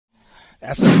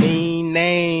That's a mean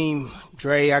name,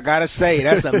 Dre. I gotta say,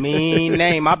 that's a mean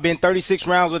name. I've been 36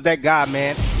 rounds with that guy,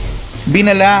 man.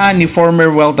 Binalaan ni former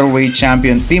welterweight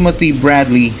champion Timothy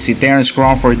Bradley si Terence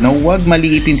Crawford na huwag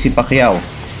maliitin si Pacquiao.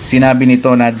 Sinabi nito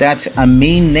na that's a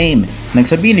mean name.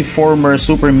 Nagsabi ni former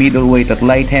super middleweight at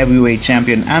light heavyweight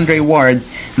champion Andre Ward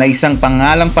na isang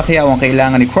pangalang Pacquiao ang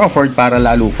kailangan ni Crawford para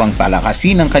lalo pang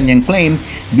palakasin ang kanyang claim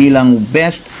bilang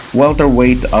best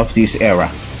welterweight of this era.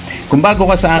 Kung bago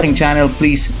ka sa aking channel,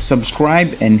 please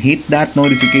subscribe and hit that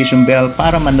notification bell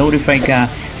para ma-notify ka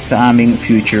sa aming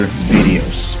future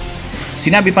videos.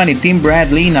 Sinabi pa ni Tim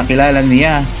Bradley na kilala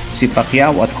niya si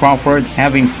Pacquiao at Crawford,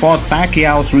 having fought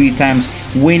Pacquiao 3 times,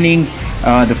 winning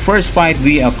the first fight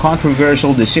via a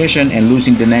controversial decision and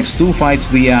losing the next 2 fights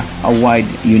via a wide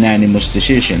unanimous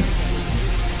decision.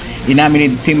 Inamin ni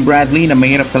Tim Bradley na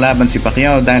mahirap kalaban si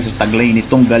Pacquiao dahil sa taglay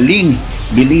nitong galing,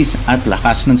 bilis at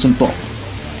lakas ng suntok.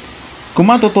 Kung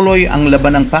matutuloy ang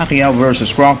laban ng Pacquiao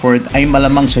versus Crawford ay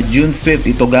malamang sa June 5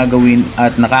 ito gagawin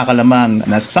at nakakalamang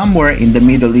na somewhere in the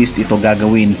Middle East ito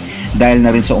gagawin dahil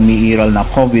na rin sa umiiral na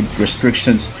COVID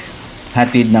restrictions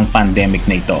hatid ng pandemic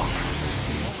na ito.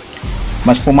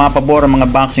 Mas pumapabor ang mga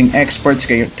boxing experts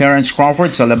kay Terence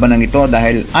Crawford sa labanang ito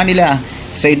dahil anila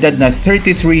sa edad na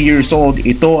 33 years old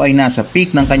ito ay nasa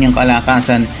peak ng kanyang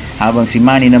kalakasan habang si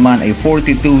Manny naman ay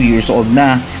 42 years old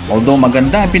na. Although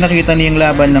maganda pinakita niyang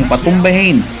laban ng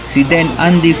patumbahin si then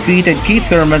undefeated Keith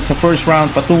Thurman sa first round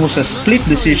patungo sa split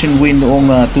decision win noong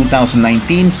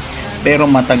 2019, pero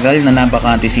matagal na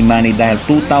nabakante si Manny dahil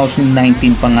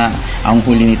 2019 pa nga ang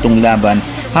huli nitong laban,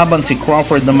 habang si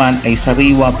Crawford naman ay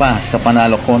sariwa pa sa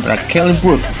panalo kontra Kelly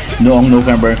Brook noong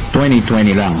November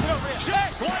 2020 lang.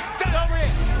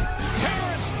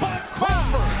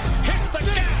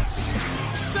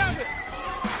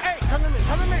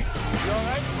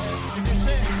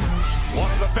 One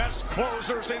of the best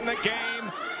closers in the game,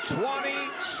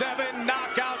 27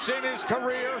 knockouts in his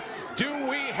career. Do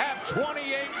we have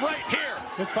 28 right here?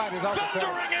 This fight is also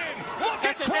thundering in. Look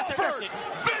at Crawford.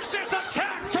 Vicious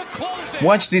attack to close it.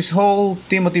 Watch this whole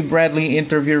Timothy Bradley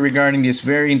interview regarding this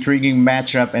very intriguing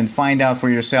matchup and find out for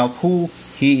yourself who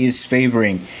he is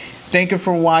favoring. Thank you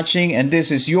for watching, and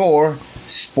this is your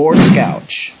Sports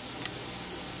Couch.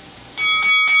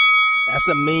 That's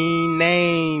a mean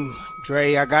name,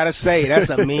 Dre. I gotta say, that's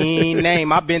a mean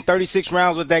name. I've been 36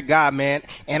 rounds with that guy, man.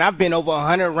 And I've been over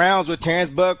 100 rounds with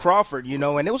Terence Bud Crawford,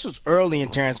 and it was just early in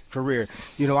Terence's career.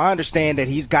 I understand that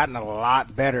he's gotten a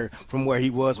lot better from where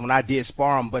he was when I did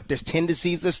spar him, but his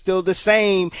tendencies are still the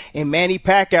same. And Manny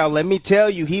Pacquiao, let me tell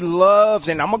you, he loves,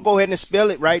 and I'm going to go ahead and spell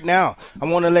it right now. I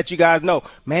want to let you guys know,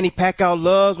 Manny Pacquiao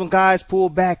loves when guys pull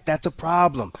back. That's a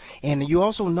problem. And you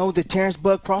also know that Terence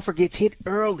Bud Crawford gets hit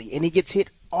early, and he gets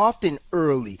hit often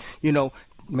early.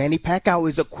 Manny Pacquiao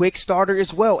is a quick starter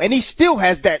as well, and he still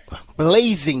has that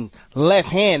blazing left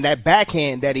hand, that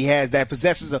backhand that he has that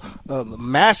possesses a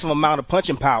massive amount of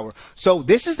punching power. So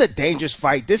this is a dangerous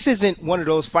fight. This isn't one of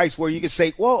those fights where you can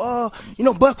say, well,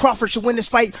 Bud Crawford should win this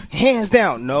fight hands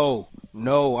down. No,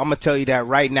 I'm going to tell you that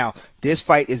right now. This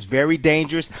fight is very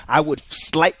dangerous. I would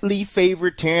slightly favor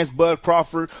Terence Bud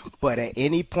Crawford, but at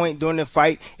any point during the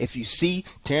fight, if you see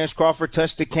Terence Crawford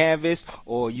touch the canvas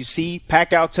or you see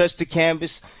Pacquiao touch the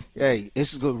canvas, hey,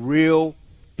 this is a real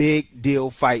big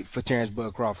deal fight for Terence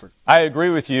Bud Crawford. I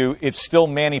agree with you. It's still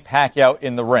Manny Pacquiao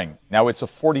in the ring. Now, it's a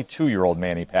 42-year-old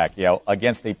Manny Pacquiao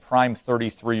against a prime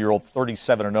 33-year-old,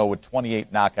 37-0 with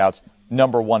 28 knockouts,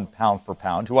 #1 pound for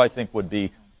pound, who I think would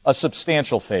be a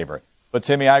substantial favorite. But,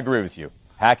 Timmy, I agree with you.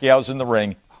 Pacquiao's in the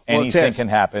ring. Anything can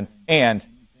happen. And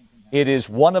it is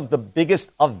one of the biggest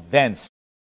events